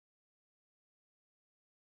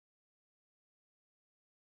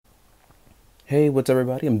Hey, what's up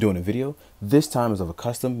everybody? I'm doing a video. This time is of a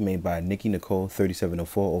custom made by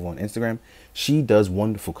NikkiNikole3704 over on Instagram. She does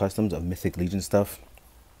wonderful customs of Mythic Legion stuff.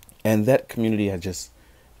 And that community has just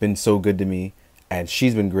been so good to me. And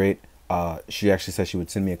she's been great. She actually said she would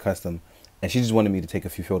send me a custom. And she just wanted me to take a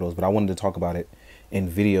few photos. But I wanted to talk about it in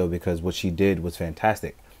video because what she did was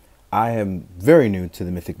fantastic. I am very new to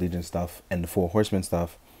the Mythic Legion stuff and the Four Horsemen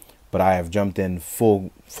stuff. But I have jumped in full,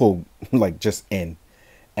 like just in.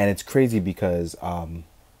 And it's crazy because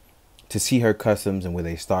to see her customs and where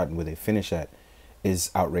they start and where they finish at is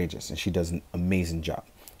outrageous. And she does an amazing job.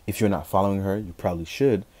 If you're not following her, you probably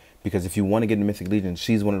should. Because if you want to get into Mythic Legion,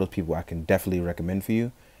 she's one of those people I can definitely recommend for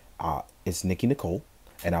you. It's NikkiNikole.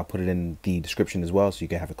 And I'll put it in the description as well so you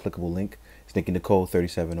can have a clickable link. It's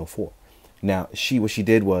NikkiNikole3704. Now, what she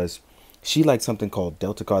did was she liked something called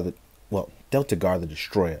Delta Guard the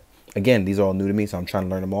Destroyer. Again, these are all new to me, so I'm trying to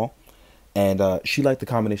learn them all. And she liked the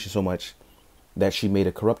combination so much that she made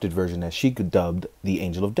a corrupted version that she dubbed the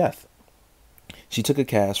Angel of Death. She took a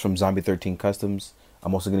cast from Zombie 13 Customs.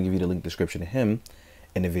 I'm also going to give you the link description to him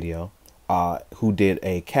in the video, who did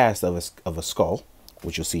a cast of a skull,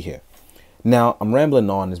 which you'll see here. Now, I'm rambling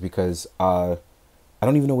on is because I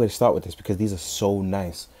don't even know where to start with this because these are so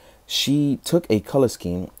nice. She took a color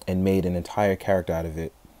scheme and made an entire character out of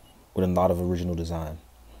it with a lot of original design.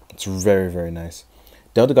 It's very, very nice.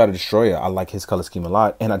 Delta Guard the Destroyer, I like his color scheme a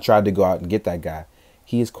lot, and I tried to go out and get that guy.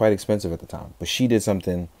 He is quite expensive at the time, but she did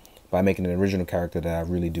something by making an original character that I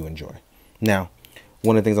really do enjoy. Now,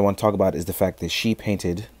 one of the things I want to talk about is the fact that she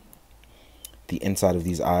painted the inside of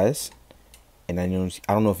these eyes, and I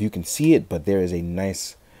don't know if you can see it, but there is a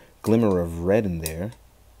nice glimmer of red in there.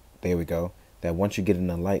 There we go. That once you get in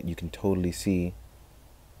the light, you can totally see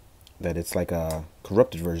that it's like a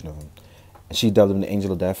corrupted version of him. And she dubbed him the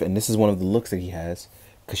Angel of Death, and this is one of the looks that he has,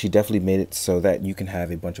 because she definitely made it so that you can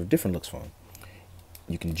have a bunch of different looks for him.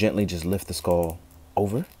 You can gently just lift the skull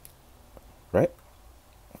over, right?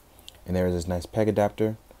 And there is this nice peg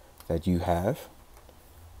adapter that you have.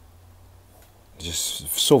 Just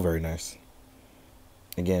so very nice.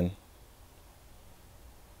 Again,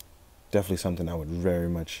 definitely something I would very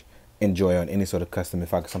much enjoy on any sort of custom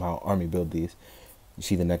if I could somehow army build these. You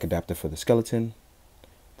see the neck adapter for the skeleton.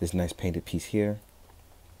 This nice painted piece here.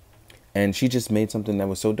 And she just made something that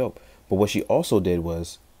was so dope. But what she also did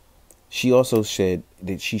was she also said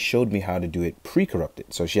that she showed me how to do it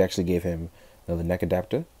pre-corrupted. So she actually gave him another neck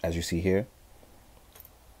adapter, as you see here.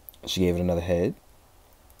 She gave it another head,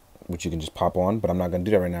 which you can just pop on, but I'm not going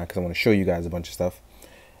to do that right now because I want to show you guys a bunch of stuff.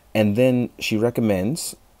 And then she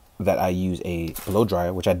recommends that I use a blow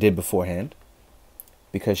dryer, which I did beforehand,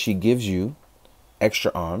 because she gives you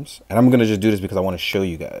extra arms. And I'm going to just do this because I want to show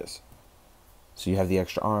you guys. So you have the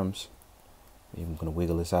extra arms. I'm going to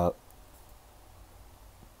wiggle this out.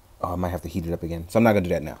 Oh, I might have to heat it up again. So I'm not going to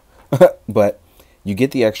do that now. But you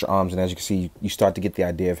get the extra arms, and as you can see, you start to get the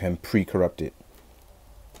idea of him pre-corrupted.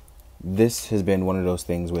 This has been one of those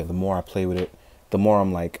things where the more I play with it, the more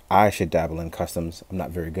I'm like, I should dabble in customs. I'm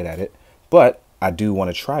not very good at it, but I do want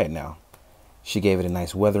to try it now. She gave it a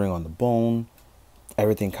nice weathering on the bone.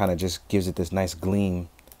 Everything kind of just gives it this nice gleam.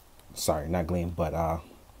 Sorry, not gleam, but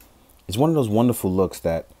it's one of those wonderful looks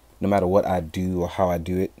that no matter what I do or how I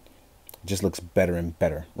do it, it just looks better and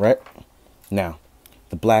better, right? Now,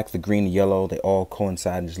 the black, the green, the yellow, they all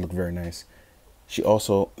coincide and just look very nice. She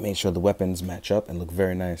also made sure the weapons match up and look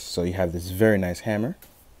very nice. So you have this very nice hammer.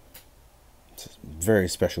 It's a very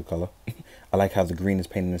special color. I like how the green is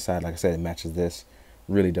painted inside. Like I said, it matches this.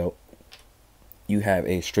 Really dope. You have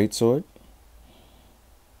a straight sword,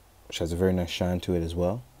 which has a very nice shine to it as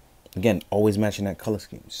well. Again, always matching that color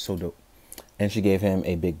scheme. So dope. And she gave him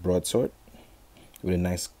a big broadsword with a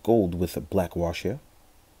nice gold with a black wash here.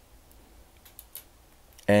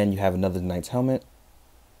 And you have another knight's helmet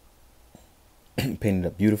painted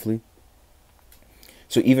up beautifully.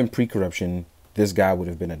 So even pre-corruption, this guy would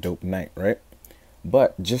have been a dope knight, right?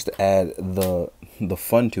 But just to add the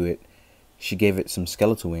fun to it, she gave it some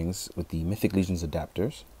skeletal wings with the Mythic Legion's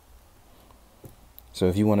adapters. So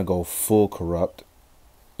if you want to go full corrupt,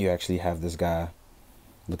 you actually have this guy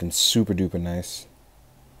looking super duper nice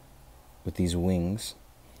with these wings,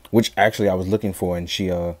 which actually I was looking for, and she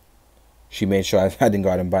made sure I didn't go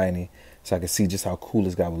out and buy any, so I could see just how cool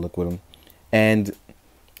this guy would look with him. And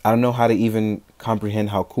I don't know how to even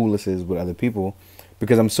comprehend how cool this is with other people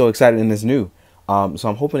because I'm so excited and it's new. So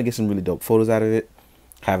I'm hoping to get some really dope photos out of it,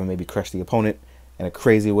 have him maybe crush the opponent in a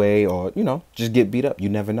crazy way, or, you know, just get beat up. You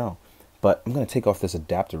never know. But I'm going to take off this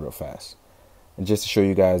adapter real fast. And just to show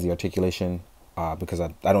you guys the articulation, because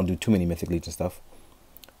I don't do too many Mythic Legion stuff.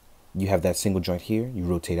 You have that single joint here. You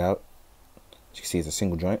rotate out. As you can see, it's a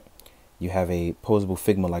single joint. You have a posable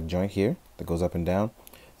Figma-like joint here that goes up and down.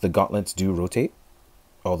 The gauntlets do rotate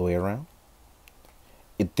all the way around.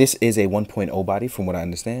 This is a 1.0 body from what I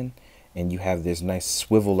understand, and you have this nice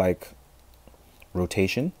swivel-like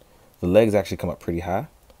rotation. The legs actually come up pretty high,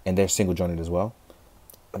 and they're single jointed as well.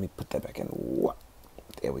 Let me put that back in.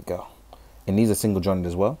 There we go. And these are single jointed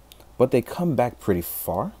as well, but they come back pretty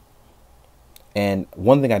far. And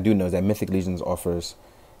one thing I do know is that Mythic Legions offers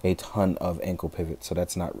a ton of ankle pivots, so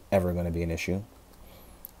that's not ever going to be an issue.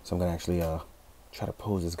 So I'm going to actually try to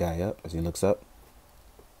pose this guy up as he looks up.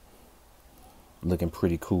 Looking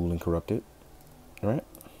pretty cool and corrupted. All right.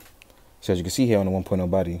 So as you can see here on the 1.0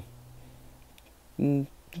 body, it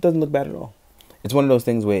doesn't look bad at all. It's one of those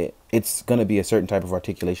things where it's going to be a certain type of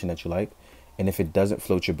articulation that you like. And if it doesn't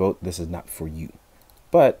float your boat, this is not for you.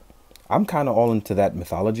 But I'm kind of all into that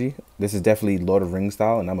mythology. This is definitely Lord of the Rings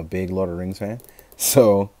style, and I'm a big Lord of the Rings fan.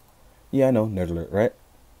 So, yeah, I know, nerd alert, right?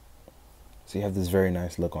 So you have this very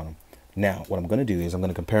nice look on him. Now, what I'm going to do is I'm going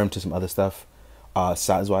to compare him to some other stuff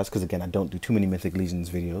size-wise, because, again, I don't do too many Mythic Legions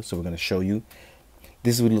videos. So we're going to show you.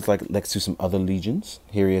 This is what he looks like next to some other Legions.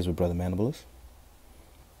 Here he is with Brother Mandibulas.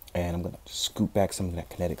 And I'm going to scoop back some of that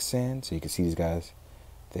kinetic sand so you can see these guys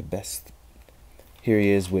their best. Here he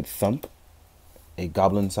is with Thump, a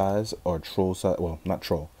goblin size or troll size. Well, not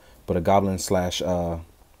troll, but a goblin slash, I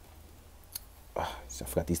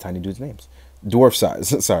forgot these tiny dudes' names. Dwarf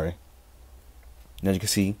size, sorry. Now you can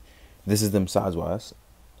see, this is them size-wise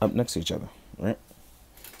up next to each other, right?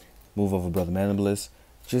 Move over Brother Mandibulas.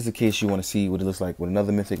 Just in case you want to see what it looks like with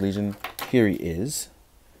another Mythic Legion, here he is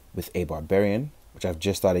with a Barbarian, which I've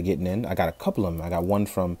just started getting in. I got a couple of them. I got one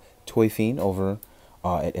from Toy Fiend over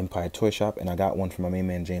at Empire Toy Shop, and I got one from my main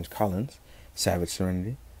man James Collins, Savage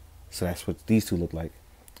Serenity. So that's what these two look like.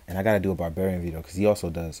 And I got to do a Barbarian video because he also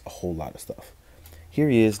does a whole lot of stuff. Here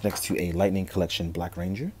he is next to a Lightning Collection Black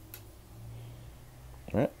Ranger.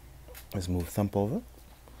 All right, let's move Thump over.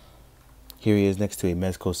 Here he is next to a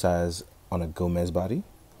Mezco size on a Gomez body.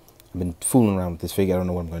 I've been fooling around with this figure. I don't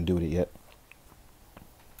know what I'm going to do with it yet.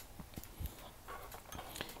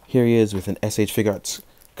 Here he is with an SH Figuarts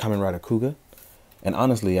Kamen Rider Kuga. And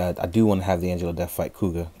honestly, I do want to have the Angel of Death fight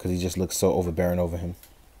Kuga because he just looks so overbearing over him.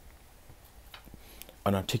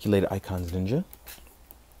 An Articulated Icons Ninja.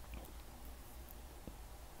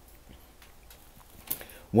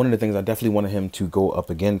 One of the things I definitely wanted him to go up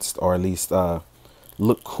against, or at least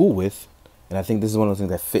look cool with, and I think this is one of those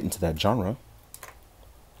things that fit into that genre,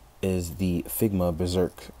 is the Figma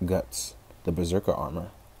Berserk Guts, the Berserker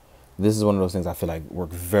armor. This is one of those things I feel like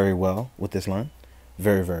work very well with this line.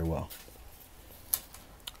 Very, very well.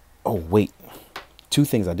 Oh, wait. Two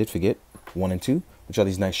things I did forget. 1 and 2, which are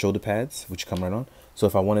these nice shoulder pads, which come right on. So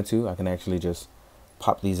if I wanted to, I can actually just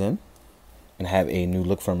pop these in and have a new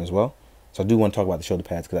look for them as well. So I do want to talk about the shoulder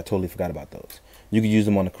pads because I totally forgot about those. You can use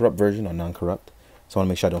them on the corrupt version or non-corrupt. So I want to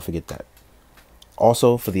make sure I don't forget that.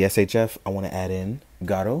 Also, for the SHF, I want to add in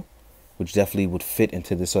Garo, which definitely would fit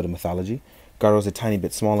into this sort of mythology. Garo's a tiny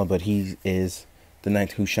bit smaller, but he is the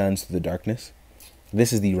knight who shines through the darkness.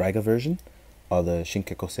 This is the Raiga version, or the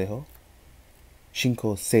Shinkeko Seiho.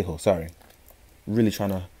 Shinko Seiho, sorry. Really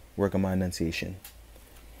trying to work on my enunciation.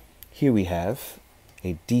 Here we have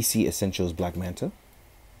a DC Essentials Black Manta,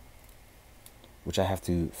 which I have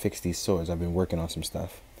to fix these swords. I've been working on some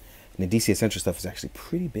stuff. And the DC Essentials stuff is actually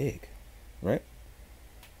pretty big, right?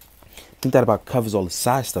 I think that about covers all the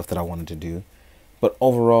size stuff that I wanted to do. But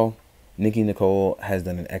overall, NikkiNikole has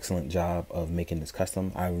done an excellent job of making this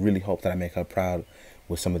custom. I really hope that I make her proud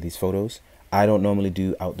with some of these photos. I don't normally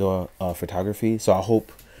do outdoor photography, so I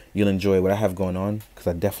hope you'll enjoy what I have going on, because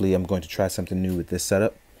I definitely am going to try something new with this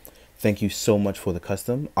setup. Thank you so much for the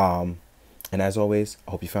custom. And as always,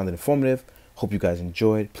 I hope you found it informative. Hope you guys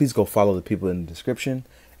enjoyed. Please go follow the people in the description.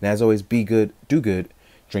 And as always, be good, do good,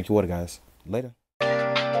 drink your water, guys. Later.